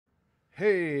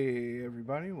Hey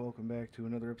everybody, welcome back to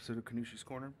another episode of Kanushi's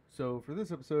Corner. So for this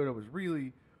episode, I was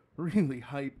really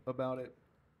hype about it.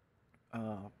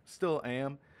 Still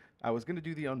am. I was gonna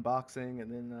do the unboxing,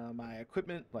 and then my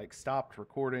equipment like stopped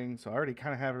recording, so I already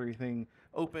kind of have everything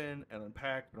open and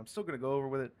unpacked. But I'm still gonna go over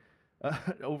with it,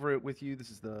 over it with you.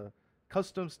 This is the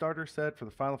custom starter set for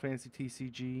the Final Fantasy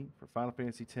TCG for Final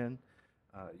Fantasy X.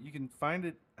 You can find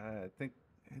it. I think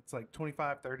it's like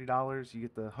 $25, $30. You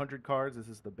get the 100 cards. This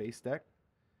is the base deck,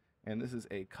 and this is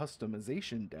a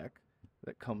customization deck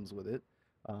that comes with it.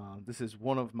 This is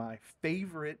one of my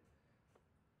favorite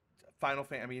Final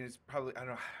Fan. I mean, it's probably I don't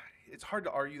know. It's hard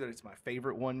to argue that it's my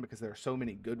favorite one because there are so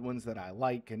many good ones that I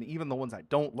like, and even the ones I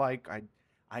don't like,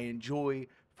 I enjoy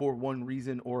for one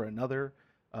reason or another.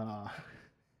 Uh,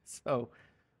 so,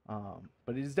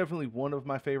 but it is definitely one of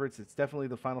my favorites. It's definitely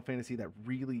the Final Fantasy that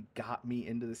really got me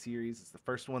into the series. It's the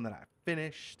first one that I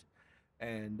finished,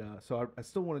 and so I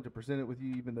still wanted to present it with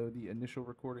you, even though the initial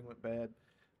recording went bad.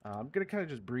 I'm gonna kind of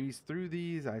just breeze through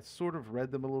these. I sort of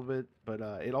read them a little bit, but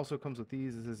it also comes with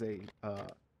these. This is a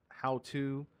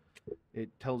how-to. It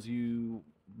tells you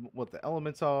what the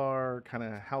elements are, kind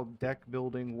of how deck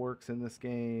building works in this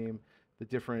game, the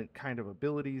different kind of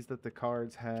abilities that the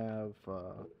cards have,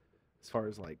 as far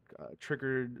as like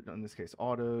triggered, in this case,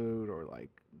 autoed, or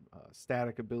like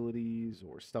static abilities,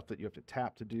 or stuff that you have to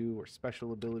tap to do, or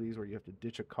special abilities where you have to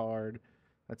ditch a card.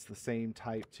 That's the same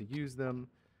type to use them.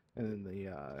 And then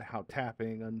the how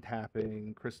tapping,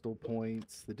 untapping, crystal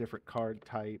points, the different card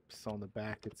types on the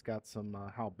back. It's got some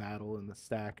how battle and the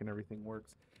stack and everything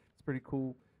works. It's pretty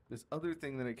cool. This other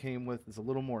thing that it came with is a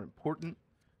little more important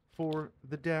for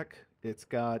the deck. It's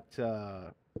got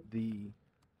the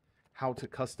how to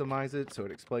customize it. So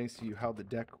it explains to you how the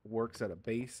deck works at a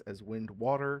base as wind,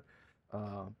 water,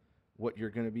 uh, what you're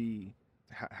going to be,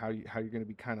 how you're going to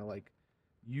be kind of like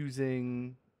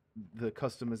using the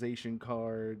customization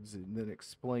cards, and then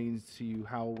explains to you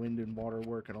how wind and water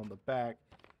work. And on the back,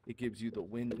 it gives you the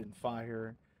wind and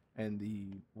fire and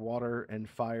the water and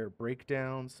fire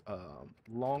breakdowns.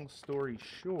 Long story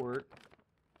short,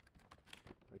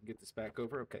 I can get this back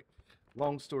over. Okay.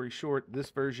 Long story short, this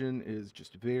version is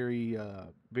just very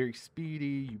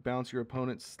speedy. You bounce your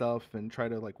opponent's stuff and try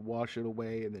to like wash it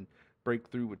away, and then break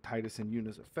through with Titus and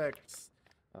Yuna's effects.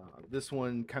 This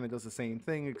one kind of does the same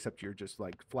thing, except you're just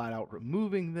like flat out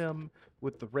removing them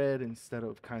with the red instead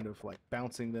of kind of like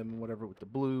bouncing them and whatever with the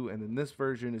blue. And then this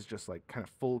version is just like kind of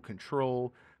full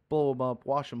control, blow them up,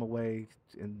 wash them away,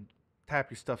 and tap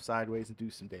your stuff sideways and do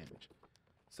some damage.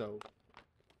 So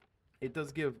it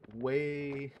does give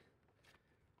way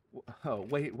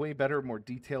better, more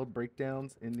detailed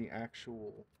breakdowns in the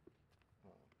actual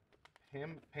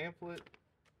pamphlet.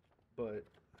 But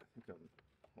I think I'm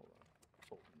hold on,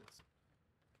 folding this.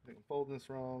 I think I'm folding this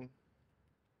wrong.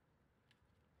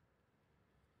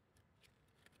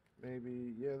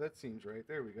 Maybe, yeah, that seems right.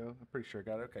 There we go. I'm pretty sure I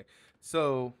got it. Okay,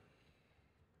 so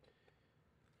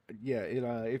yeah, it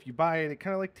if you buy it, it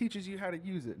kind of like teaches you how to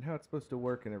use it and how it's supposed to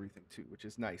work and everything too, which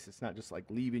is nice. It's not just like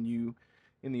leaving you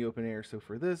in the open air. So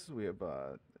for this, we have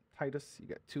Titus. You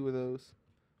got two of those.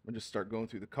 I'm gonna just start going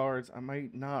through the cards. I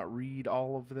might not read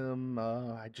all of them.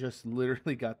 I just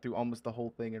literally got through almost the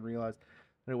whole thing and realized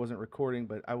that it wasn't recording,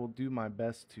 but I will do my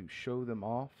best to show them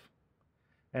off.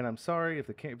 And I'm sorry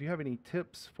if you have any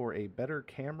tips for a better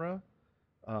camera,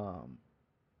 um,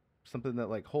 something that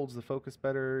like holds the focus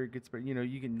better, gets better.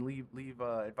 You can leave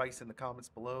advice in the comments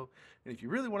below. And if you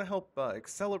really want to help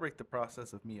accelerate the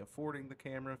process of me affording the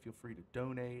camera, feel free to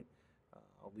donate.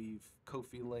 I'll leave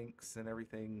Ko-fi links and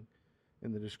everything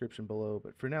in the description below.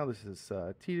 But for now, this is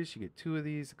Titus. You get two of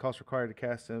these. The cost required to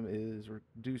cast him is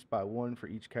reduced by one for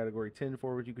each category 10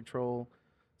 forward you control.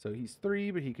 So he's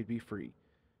 3, but he could be free.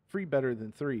 Free better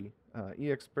than 3.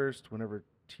 EX burst. Whenever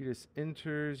Titus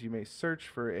enters, you may search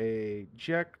for a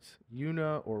Jekt,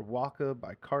 Yuna, or Waka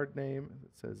by card name.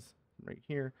 It says right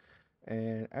here.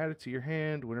 And add it to your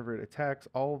hand. Whenever it attacks,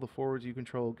 all of the forwards you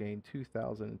control gain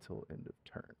 2,000 until end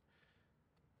of turn.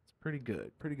 It's pretty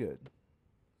good. Pretty good.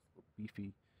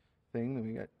 Beefy thing. Then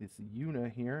we got this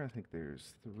Yuna here. I think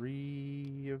there's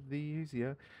 3 of these,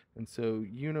 yeah. And so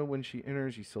Yuna, when she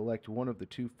enters, you select one of the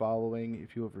 2 following.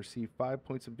 If you have received 5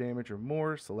 points of damage or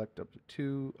more, select up to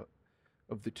 2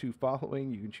 of the 2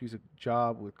 following. You can choose a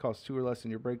job with cost 2 or less in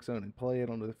your break zone and play it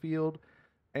onto the field,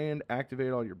 and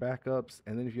activate all your backups.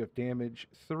 And then if you have damage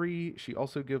 3, she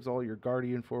also gives all your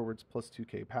guardian forwards plus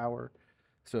 2k power.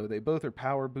 So they both are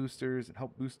power boosters and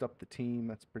help boost up the team.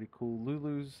 That's pretty cool.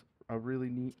 Lulu's a really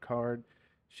neat card.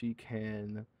 She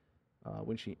can,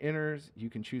 when she enters, you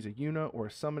can choose a Yuna or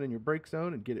a summon in your break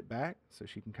zone and get it back. So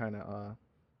she can kind of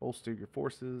bolster your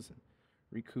forces and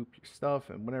recoup your stuff,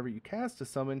 and whenever you cast a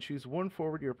summon, choose one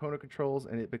forward your opponent controls,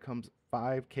 and it becomes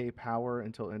 5k power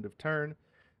until end of turn.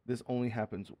 This only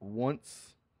happens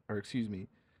once, or excuse me,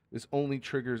 this only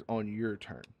triggers on your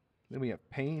turn. Then we have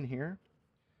Pain here.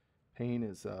 Pain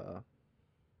is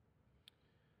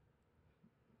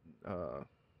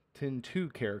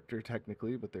 10-2 character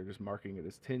technically, but they're just marking it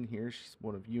as 10 here. She's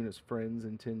one of Yuna's friends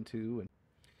in 10-2, and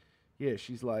yeah,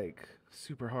 she's like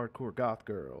super hardcore goth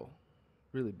girl,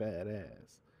 really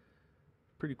badass.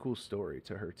 Pretty cool story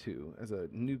to her too. As a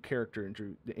new character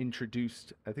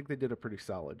introduced, I think they did a pretty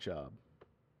solid job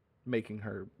making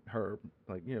her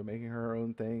like, you know, making her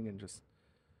own thing, and just,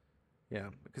 yeah,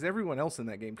 because everyone else in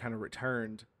that game kind of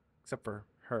returned except for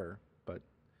her. But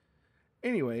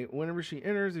anyway, whenever she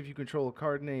enters, if you control a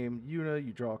card named Yuna,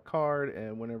 you draw a card,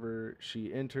 and whenever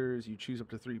she enters, you choose up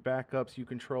to 3 backups you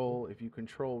control. If you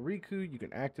control Riku, you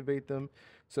can activate them.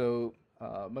 So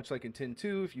much like in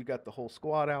 10-2, if you got the whole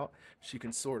squad out, she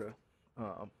can sort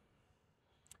of,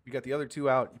 you got the other 2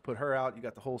 out, you put her out, you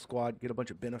got the whole squad, you get a bunch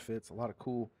of benefits, a lot of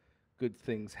cool, good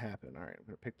things happen. All right, I'm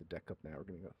going to pick the deck up now. We're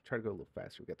going to try to go a little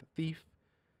faster. We got the Thief.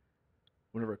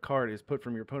 Whenever a card is put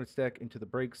from your opponent's deck into the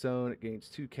break zone, it gains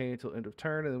 2k until end of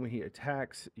turn, and then when he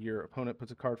attacks, your opponent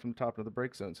puts a card from the top of the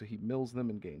break zone, so he mills them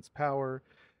and gains power.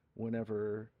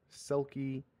 Whenever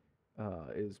Selkie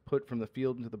is put from the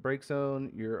field into the break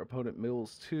zone, your opponent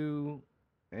mills 2,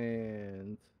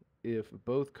 and if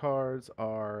both cards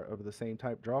are of the same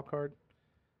type, draw a card.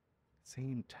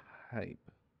 Same type.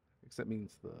 I guess that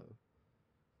means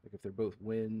like if they're both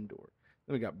wind, or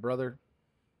then we got Brother.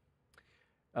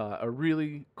 A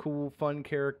really cool, fun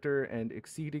character, and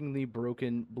exceedingly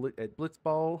broken at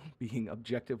Blitzball, being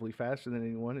objectively faster than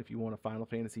anyone. If you want a Final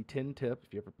Fantasy X tip,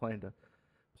 if you ever plan to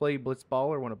play Blitzball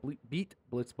or want to beat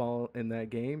Blitzball in that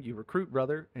game, you recruit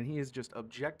Brother, and he is just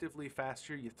objectively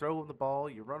faster. You throw him the ball,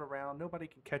 you run around, nobody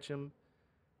can catch him.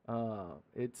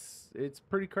 It's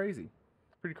pretty crazy,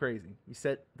 pretty crazy. You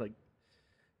set like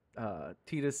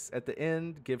Titus at the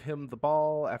end, give him the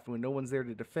ball after when no one's there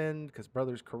to defend because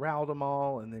Brothers corralled them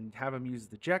all, and then have him use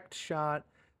the eject shot.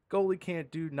 Goalie can't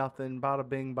do nothing. Bada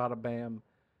bing, bada bam.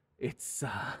 It's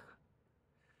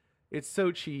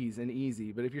so cheese and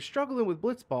easy. But if you're struggling with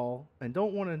Blitzball and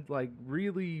don't want to like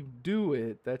really do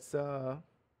it, that's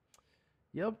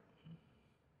yep,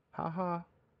 haha,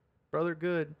 Brother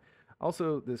good.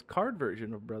 Also, this card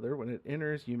version of Brother, when it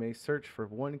enters, you may search for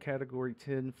one category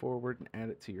 10 forward and add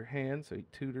it to your hand, so he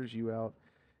tutors you out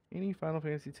any Final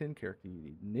Fantasy X character you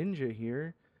need. Ninja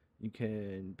here, you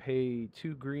can pay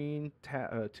 2 green,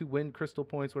 2 wind crystal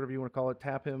points, whatever you want to call it,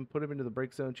 tap him, put him into the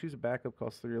break zone, choose a backup,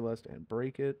 cost 3 or less, and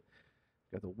break it.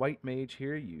 Got the White Mage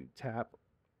here, you tap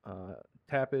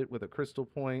it with a crystal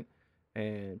point,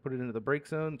 and put it into the break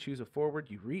zone, choose a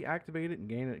forward, you reactivate it and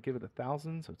gain it, give it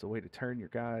 1,000, so it's a way to turn your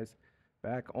guys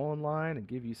back online and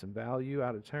give you some value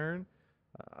out of turn.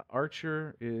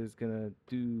 Archer is going to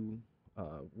do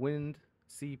wind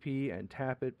CP and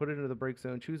tap it, put it into the break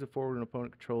zone, choose a forward an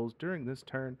opponent controls. During this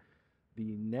turn,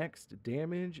 the next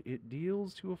damage it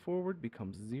deals to a forward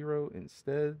becomes 0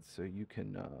 instead, so you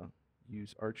can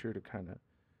use Archer to kind of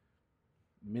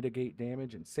mitigate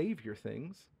damage and save your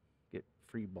things, get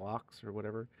free blocks or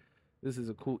whatever. This is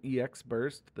a cool EX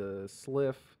burst. The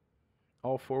Sliff,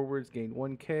 all forwards gain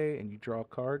 1k and you draw a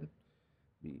card.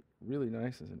 Be really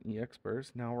nice as an EX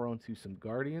burst. Now we're on to some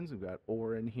Guardians. We've got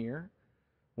Orin here,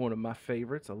 one of my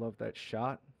favorites. I love that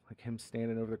shot, like him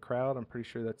standing over the crowd. I'm pretty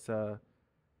sure that's I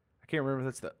can't remember if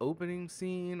that's the opening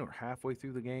scene or halfway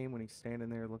through the game when he's standing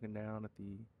there looking down at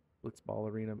the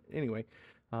Blitzball arena. Anyway,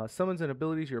 summons and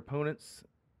abilities your opponents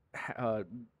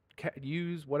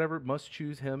use whatever, must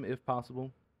choose him if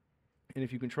possible. And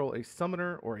if you control a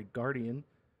summoner or a guardian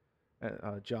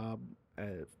job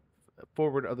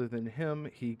forward other than him,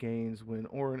 he gains when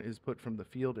Orin is put from the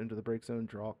field into the break zone,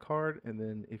 draw a card, and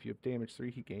then if you have damage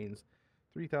 3, he gains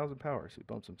 3,000 power, so he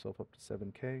bumps himself up to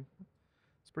 7k.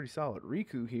 It's pretty solid.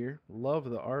 Riku here, love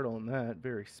the art on that,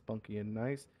 very spunky and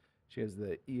nice. She has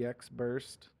the EX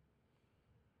burst,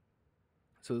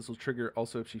 so this will trigger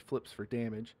also if she flips for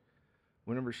damage.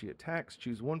 Whenever she attacks,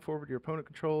 choose one forward your opponent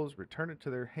controls, return it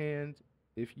to their hand.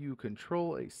 If you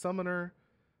control a summoner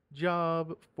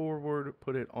job forward,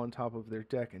 put it on top of their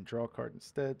deck and draw a card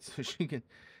instead. So she can,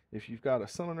 if you've got a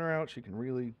summoner out, she can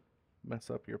really mess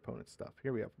up your opponent's stuff.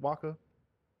 Here we have Waka.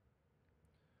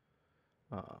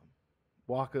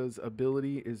 Waka's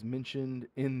ability is mentioned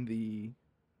in the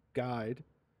guide.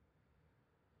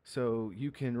 So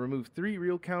you can remove 3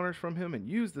 real counters from him and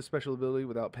use the special ability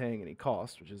without paying any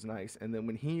cost, which is nice. And then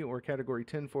when he or category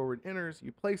 10 forward enters,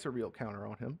 you place a real counter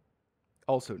on him.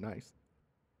 Also nice.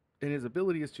 And his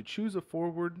ability is to choose a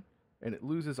forward and it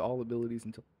loses all abilities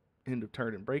until end of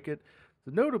turn and break it.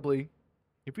 So notably,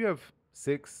 if you have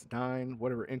 6, 9,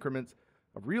 whatever increments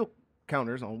of real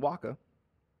counters on Waka,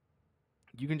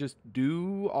 you can just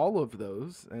do all of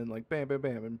those and like bam, bam,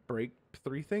 bam, and break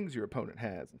 3 things your opponent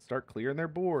has and start clearing their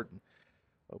board and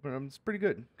open them. It's pretty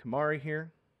good. Kamari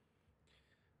here,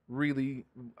 really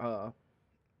a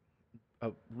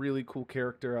really cool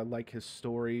character. I like his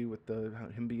story with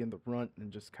him being the runt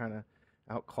and just kind of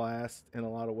outclassed in a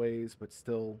lot of ways, but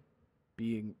still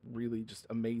being really just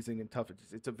amazing and tough.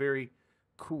 It's a very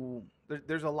cool.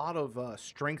 There's a lot of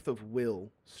strength of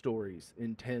will stories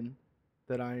in 10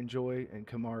 that I enjoy, and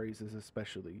Kamari's is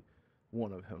especially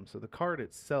one of them. So the card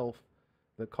itself,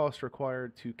 the cost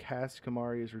required to cast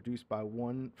Kamari is reduced by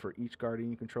 1 for each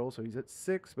guardian you control. So he's at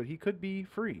 6, but he could be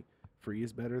free. Free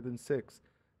is better than 6.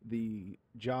 The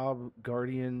job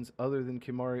guardians other than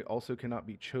Kimari also cannot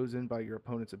be chosen by your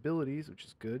opponent's abilities, which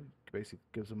is good. Basically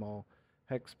gives them all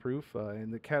hex proof.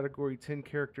 And the category 10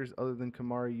 characters other than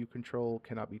Kimari you control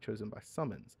cannot be chosen by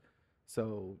summons.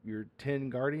 So your 10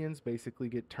 guardians basically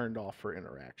get turned off for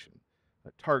interaction,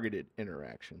 a targeted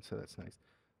interaction. So that's nice.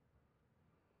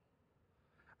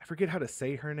 I forget how to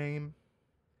say her name.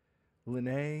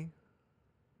 Lenny.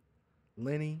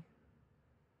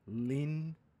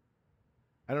 Lin.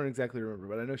 I don't exactly remember,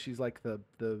 but I know she's like the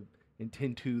in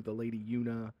 10-2, the Lady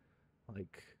Yuna,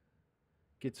 like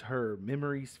gets her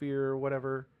memory sphere or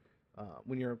whatever.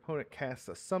 When your opponent casts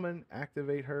a summon,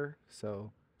 activate her.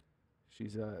 So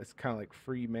she's it's kind of like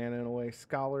free mana in a way.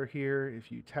 Scholar here,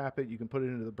 if you tap it, you can put it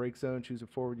into the break zone, choose a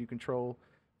forward you control,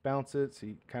 bounce it, so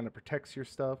it kind of protects your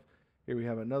stuff. Here we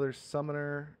have another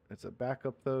summoner. It's a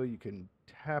backup though. You can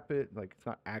tap it, like it's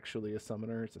not actually a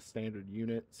summoner, it's a standard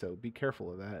unit, so be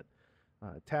careful of that.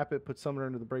 Tap it, put summoner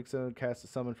into the break zone, cast a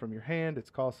summon from your hand.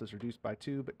 Its cost is reduced by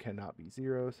 2, but cannot be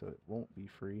 0, so it won't be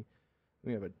free.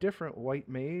 We have a different white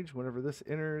mage. Whenever this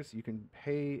enters, you can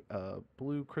pay a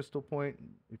blue crystal point.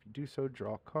 If you do so,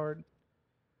 draw a card.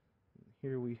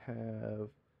 Here we have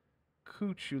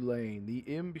Kuchulain, the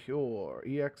Impure,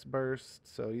 EX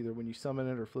burst. So either when you summon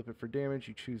it or flip it for damage,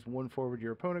 you choose 1 forward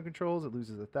your opponent controls. It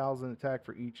loses 1,000 attack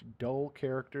for each dull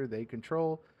character they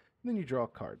control. And then you draw a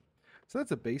card. So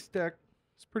that's a base deck.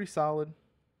 It's pretty solid.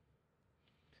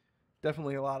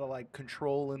 Definitely a lot of like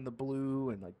control in the blue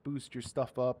and like boost your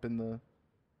stuff up in the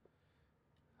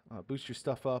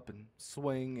and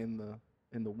swing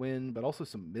in the wind, but also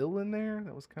some mill in there.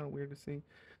 That was kind of weird to see.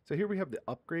 So here we have the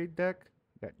upgrade deck.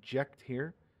 We got Jekt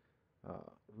here.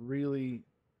 Really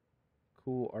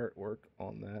cool artwork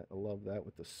on that. I love that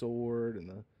with the sword and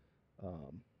the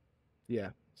yeah,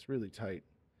 it's really tight.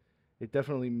 It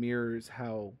definitely mirrors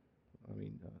how, I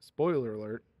mean, spoiler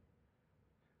alert,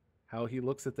 how he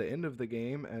looks at the end of the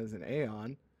game as an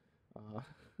Aeon.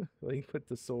 Like with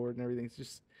the sword and everything.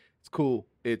 It's cool.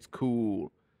 It's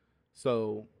cool.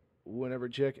 So whenever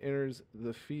Jekt enters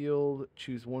the field,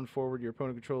 choose 1 forward your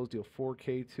opponent controls, deal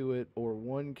 4k to it, or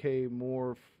 1k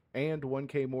more and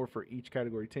 1k more for each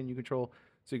category 10 you control.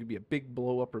 So it could be a big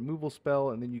blow up removal spell,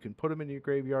 and then you can put them in your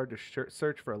graveyard to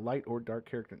search for a light or dark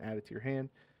character and add it to your hand.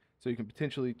 So you can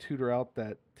potentially tutor out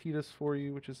that Tidus for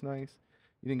you, which is nice.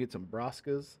 You can get some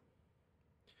Braskas.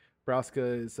 Braska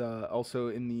is also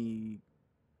in the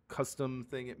custom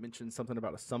thing. It mentions something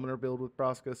about a summoner build with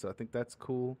Braska, so I think that's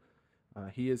cool.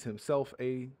 He is himself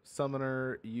a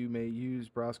summoner. You may use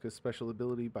Braska's special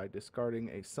ability by discarding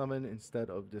a summon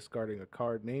instead of discarding a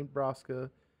card named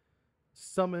Braska.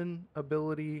 Summon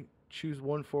ability, choose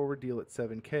 1 forward, deal at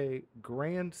 7k.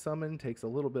 Grand Summon takes a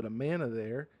little bit of mana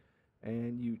there,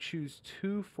 and you choose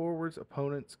 2 forwards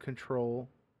opponents control,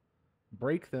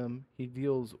 break them. He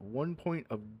deals 1 point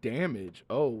of damage.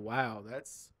 Oh, wow.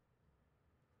 That's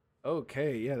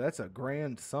okay. Yeah, that's a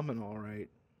grand summon, all right.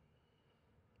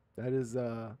 That is,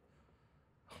 all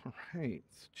right.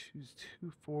 So choose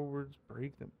 2 forwards,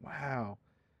 break them. Wow.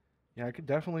 Yeah, I could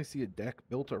definitely see a deck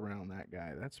built around that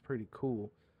guy. That's pretty cool.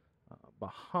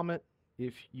 Bahamut,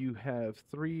 if you have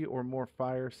 3 or more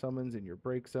fire summons in your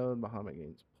break zone, Bahamut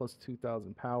gains plus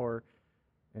 2,000 power.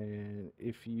 And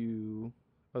if you...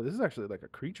 Oh, this is actually like a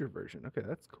creature version. Okay,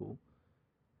 that's cool.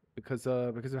 Because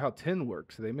of how 10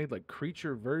 works. They made like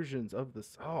creature versions of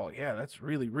this. Oh, yeah, that's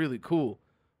really, really cool.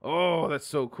 Oh, that's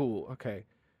so cool. Okay.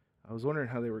 I was wondering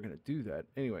how they were going to do that.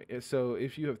 Anyway, so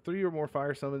if you have 3 or more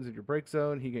fire summons in your break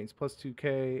zone, he gains plus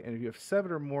 2k. And if you have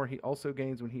 7 or more, he also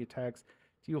gains when he attacks,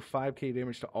 deal 5k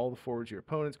damage to all the forwards your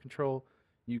opponents control.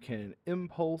 You can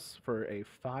impulse for a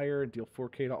fire and deal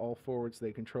 4k to all forwards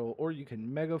they control. Or you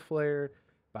can mega flare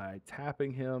by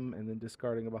tapping him and then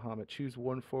discarding a Bahamut. Choose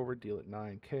 1 forward, deal at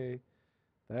 9k.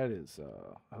 That is,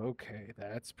 okay,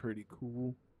 that's pretty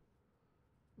cool.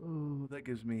 Oh, that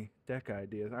gives me deck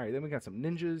ideas. All right, then we got some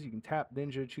ninjas. You can tap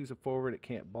ninja, choose a forward. It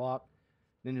can't block.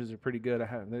 Ninjas are pretty good.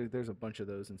 There's a bunch of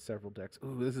those in several decks.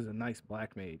 Ooh, this is a nice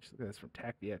black mage. Look at this from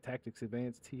Tactics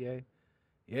Advanced TA.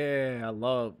 Yeah, I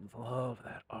love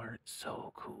that art.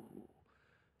 So cool.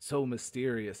 So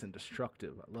mysterious and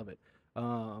destructive. I love it.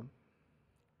 Um,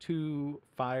 to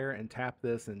fire and tap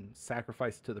this and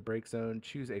sacrifice it to the break zone.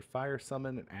 Choose a fire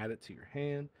summon and add it to your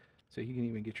hand, so you can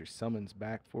even get your summons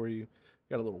back for you.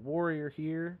 Got a little warrior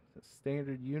here, a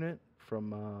standard unit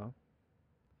from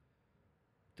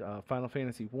Final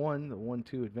Fantasy One, the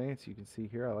 1-2 advance. You can see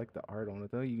here. I like the art on it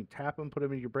though. You can tap him, put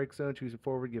him in your break zone, choose a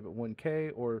forward, give it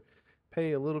 1K, or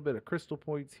pay a little bit of crystal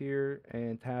points here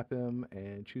and tap him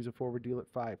and choose a forward, deal it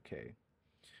 5K.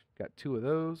 Got two of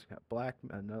those. Got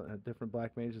different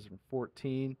black mages from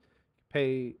 14.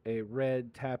 Pay a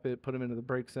red, tap it, put them into the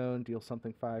break zone, deal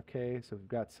something 5K. So we've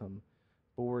got some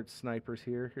board snipers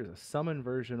here. Here's a summon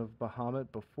version of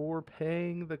Bahamut. Before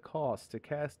paying the cost to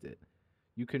cast it,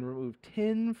 you can remove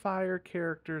 10 fire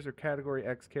characters or category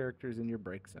X characters in your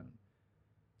break zone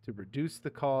to reduce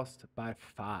the cost by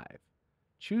 5.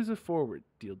 Choose a forward,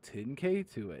 deal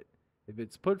 10K to it. If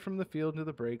it's put from the field to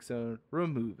the break zone,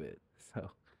 remove it.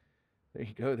 So there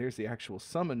you go. There's the actual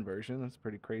summon version. That's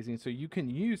pretty crazy. And so you can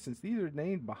use, since these are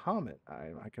named Bahamut,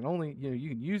 I can only, you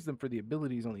can use them for the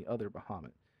abilities on the other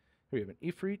Bahamut. Here we have an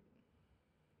Ifrit.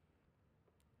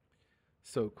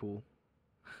 So cool.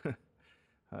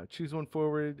 Choose one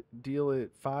forward, deal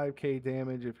it 5K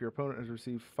damage. If your opponent has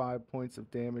received 5 points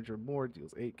of damage or more,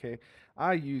 deals 8K.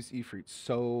 I use Ifrit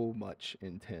so much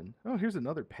in 10. Oh, here's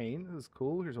another Pain. This is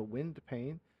cool. Here's a Wind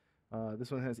Pain.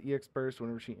 This one has EX Burst.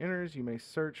 Whenever she enters, you may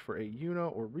search for a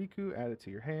Yuna or Riku, add it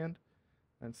to your hand.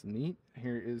 That's neat.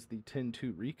 Here is the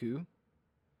 10-2 Riku.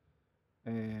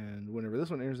 And whenever this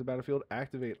one enters the battlefield,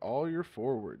 activate all your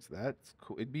forwards. That's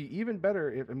cool. It'd be even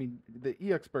better if, the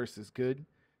EX Burst is good,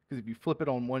 because if you flip it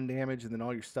on 1 damage and then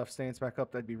all your stuff stands back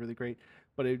up, that'd be really great.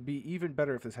 But it'd be even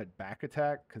better if this had back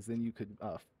attack, because then you could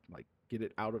like get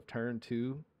it out of turn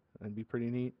too. That'd be pretty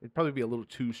neat. It'd probably be a little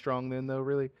too strong then though,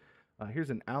 really.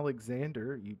 Here's an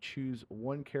Alexander. You choose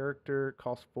one character,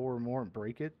 cost 4 or more, and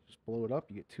break it. Just blow it up.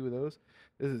 You get 2 of those.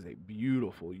 This is a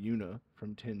beautiful Yuna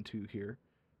from 10-2 here.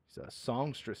 It's a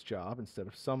songstress job instead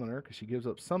of summoner, because she gives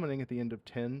up summoning at the end of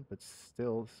 10, but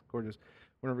still it's gorgeous.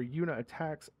 Whenever Yuna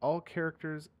attacks, all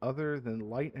characters other than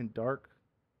light and dark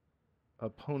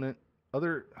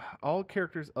all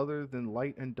characters other than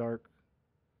light and dark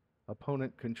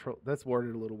opponent control. That's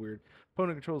worded a little weird.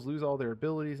 Opponent controls lose all their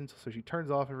abilities until, so she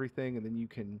turns off everything, and then you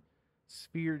can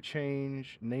sphere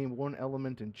change, name one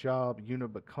element and job.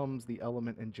 Yuna becomes the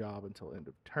element and job until end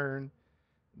of turn.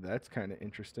 That's kind of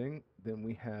interesting. Then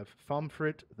we have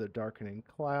Famfrit, the Darkening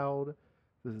Cloud.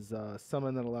 This is a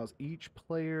summon that allows each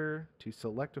player to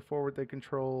select a forward they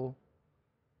control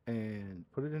and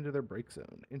put it into their break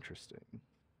zone. Interesting.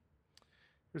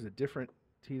 There's a different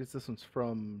Tidus. This one's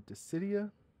from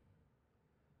Dissidia.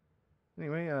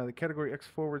 Anyway, the category X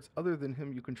forwards other than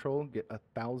him you control get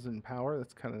 1,000 power.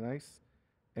 That's kind of nice.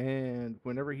 And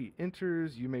whenever he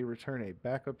enters, you may return a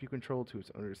backup you control to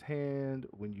its owner's hand.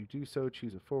 When you do so,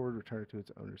 choose a forward, return it to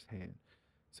its owner's hand.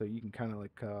 So you can kind of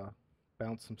like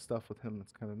bounce some stuff with him.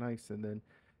 That's kind of nice. And then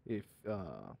if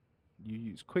you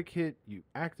use quick hit, you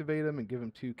activate him and give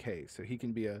him 2K. So he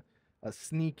can be a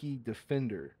sneaky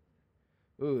defender.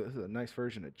 Ooh, this is a nice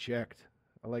version of Jekt.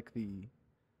 I like the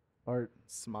art,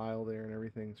 smile there and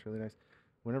everything. It's really nice.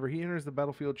 Whenever he enters the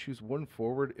battlefield, choose one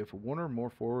forward. If one or more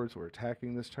forwards were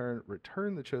attacking this turn,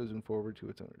 return the chosen forward to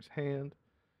its owner's hand.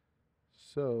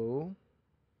 So,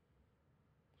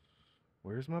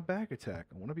 where's my back attack?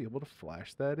 I want to be able to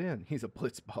flash that in. He's a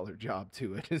blitz baller job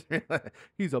to it.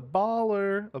 He's a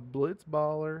baller, a blitz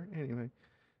baller. Anyway,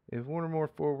 if one or more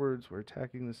forwards were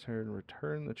attacking this turn,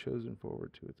 return the chosen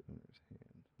forward to its owner's hand.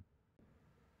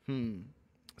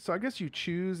 So I guess you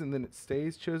choose and then it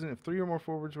stays chosen. If 3 or more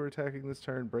forwards were attacking this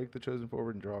turn, break the chosen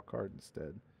forward and draw a card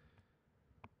instead.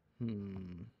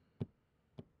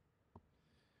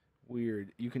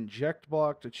 Weird. You can Jekt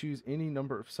block to choose any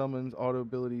number of summons, auto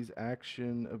abilities,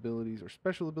 action abilities, or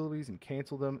special abilities and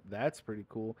cancel them. That's pretty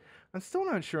cool. I'm still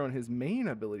not sure on his main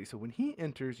ability. So when he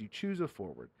enters, you choose a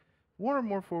forward. 1 or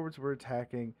more forwards were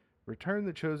attacking, return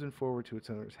the chosen forward to its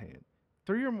owner's hand.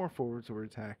 3 or more forwards were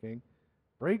attacking,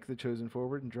 break the chosen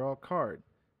forward and draw a card.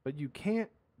 But you can't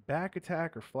back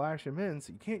attack or flash him in,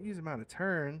 so you can't use him out of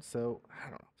turn. So, I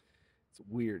don't know. It's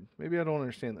weird. Maybe I don't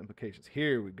understand the implications.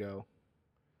 Here we go.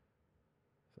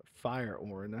 So Fire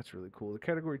Orin, that's really cool. The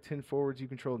category 10 forwards you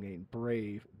control gain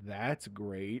Brave. That's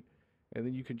great. And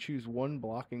then you can choose one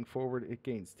blocking forward. It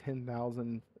gains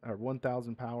 10,000 or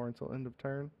 1,000 power until end of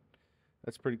turn.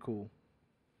 That's pretty cool.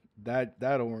 That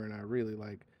Orin I really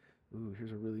like. Ooh,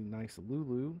 here's a really nice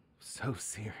Lulu. So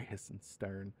serious and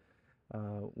stern.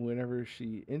 Whenever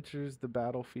she enters the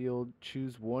battlefield,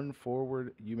 choose one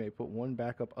forward. You may put one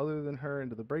backup other than her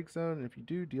into the break zone, and if you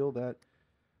do, deal that.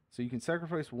 So you can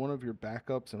sacrifice one of your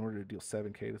backups in order to deal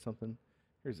 7k to something.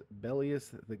 Here's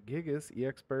Bellius the Gigas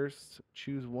EX Burst.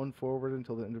 Choose one forward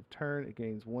until the end of turn. It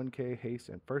gains 1k haste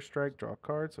and first strike. Draw a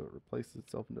card, so it replaces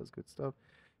itself and does good stuff.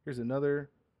 Here's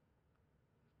another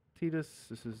Titus.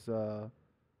 This is the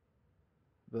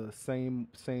same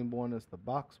one as the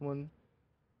box one.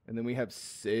 And then we have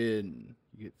Sin.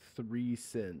 You get 3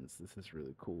 Sins. This is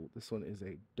really cool. This one is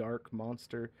a dark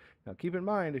monster. Now keep in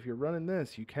mind, if you're running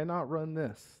this, you cannot run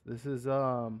this. This is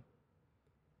because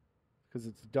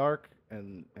it's dark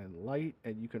and light,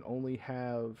 and you can only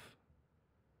have,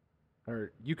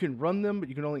 or you can run them, but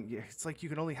you can only, it's like you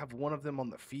can only have one of them on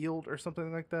the field or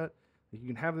something like that. Like you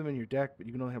can have them in your deck, but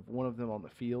you can only have one of them on the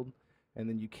field, and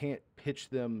then you can't pitch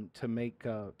them to make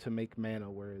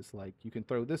mana. Whereas like you can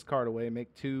throw this card away and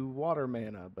make 2 water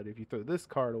mana, but if you throw this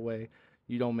card away,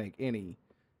 you don't make any.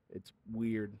 It's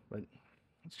weird, but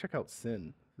let's check out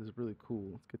Sin. This is really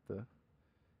cool. Let's get the,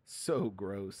 so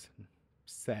gross, and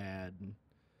sad, and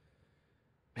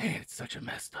man, it's such a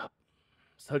messed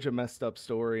up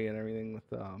story and everything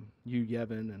with you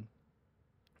Yevon. And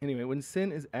anyway, when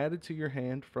Sin is added to your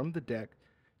hand from the deck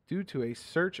due to a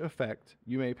search effect,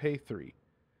 you may pay 3.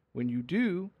 When you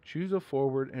do, choose a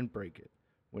forward and break it.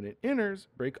 When it enters,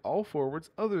 break all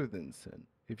forwards other than Sin.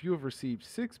 If you have received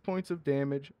 6 points of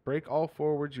damage, break all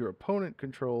forwards your opponent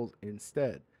controls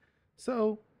instead.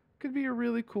 So, could be a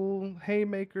really cool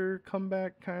haymaker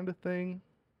comeback kind of thing.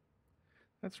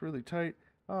 That's really tight.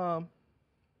 I'm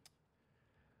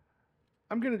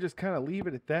going to just kind of leave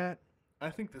it at that. I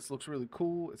think this looks really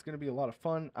cool. It's going to be a lot of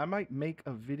fun. I might make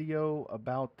a video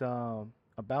about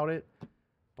it,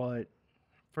 but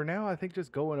for now, I think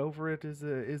just going over it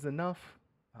is enough.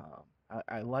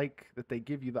 I like that they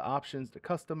give you the options to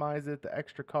customize it, the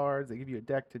extra cards. They give you a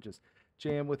deck to just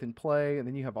jam with and play, and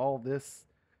then you have all this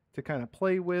to kind of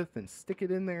play with and stick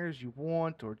it in there as you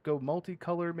want, or go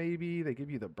multicolor maybe. They give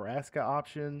you the Braska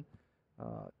option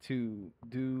to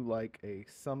do like a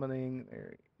summoning.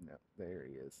 There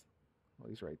he is. Oh,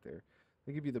 he's right there.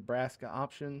 They give you the Braska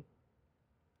option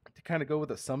to kind of go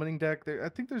with a summoning deck. I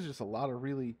think there's just a lot of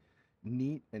really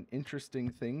neat and interesting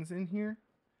things in here.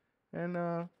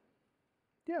 And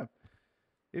yeah,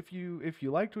 if you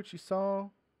liked what you saw,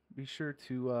 be sure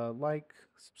to like,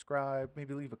 subscribe,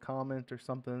 maybe leave a comment or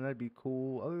something. That'd be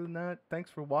cool. Other than that,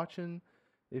 thanks for watching.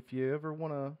 If you ever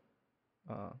want to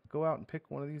go out and pick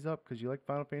one of these up because you like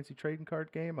Final Fantasy trading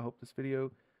card game, I hope this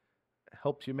video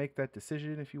helps you make that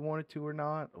decision if you wanted to or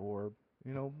not, or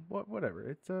you know, whatever.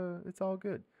 It's all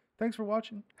good. Thanks for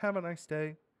watching. Have a nice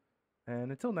day,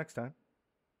 and until next time,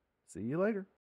 see you later.